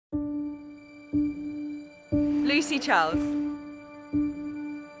Lucy Charles.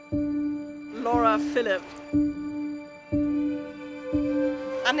 Laura Philipp.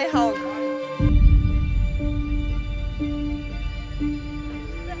 Anne Haug.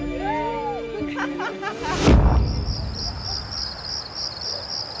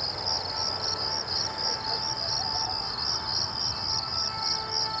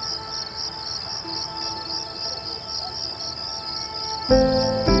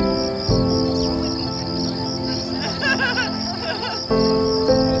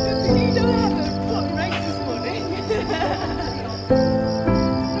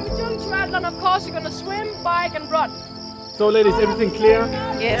 Of course, you're gonna swim, bike, and run. So, ladies, everything clear?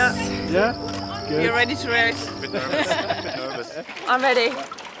 Yes. Yeah? Good. You're ready to race? A bit nervous. A bit nervous. I'm ready.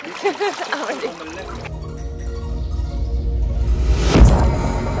 I'm ready.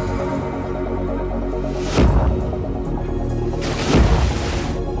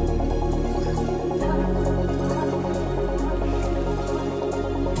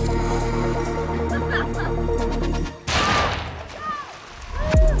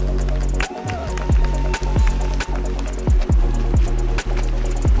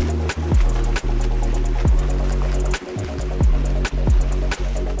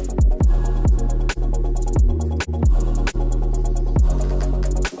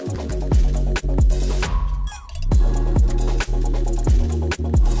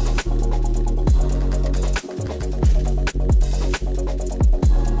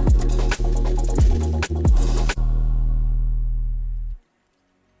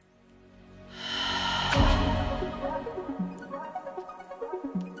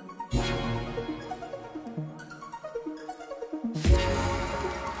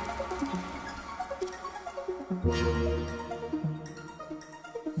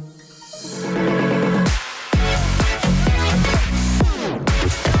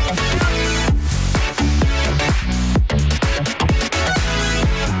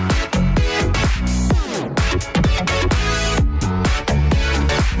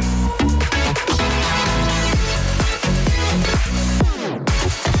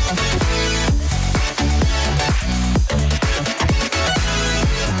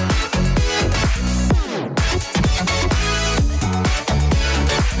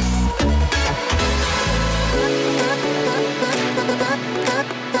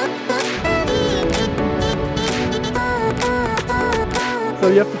 So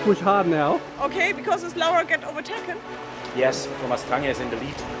you have to push hard now. Okay, because it's Laura get overtaken. Yes, Thomas Trange is in the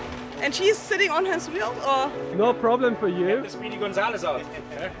lead. And she's sitting on his wheel, or? No problem for you. The Speedy Gonzales out.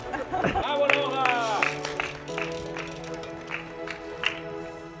 Bravo, Laura!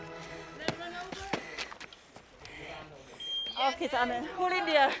 Auf geht's, Anne. Hol ihn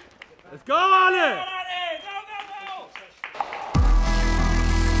dir. Let's go, Anne!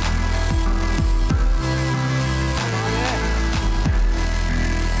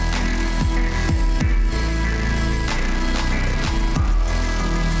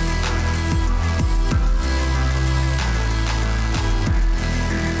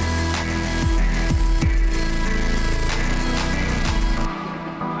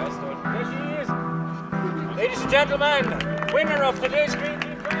 Ladies and gentlemen, winner of today's Green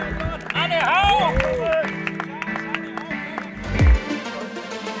Team Triathlon, Anne Haug!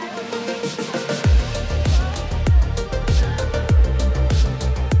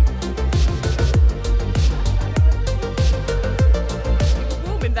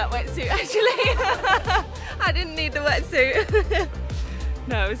 Warm in that wetsuit, actually. I didn't need the wetsuit.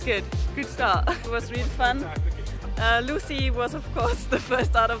 No, it was good. Good start. It was really fun. Lucy was of course the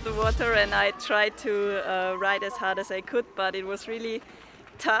first out of the water, and I tried to ride as hard as I could, but it was really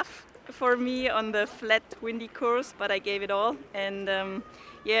tough for me on the flat windy course, but I gave it all. And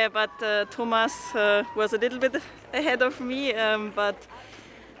yeah, but Thomas was a little bit ahead of me, but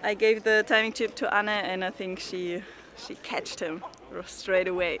I gave the timing chip to Anne, and I think she catched him straight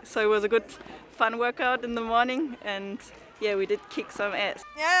away. So it was a good fun workout in the morning, and yeah, we did kick some ass.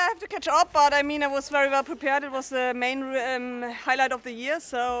 Yeah, I have to catch up, but I mean, I was very well prepared. It was the main highlight of the year,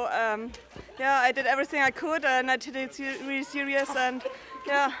 so yeah, I did everything I could, and I did it really serious, and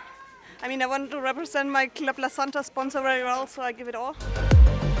yeah, I mean, I wanted to represent my Club La Santa sponsor very well, so I give it all.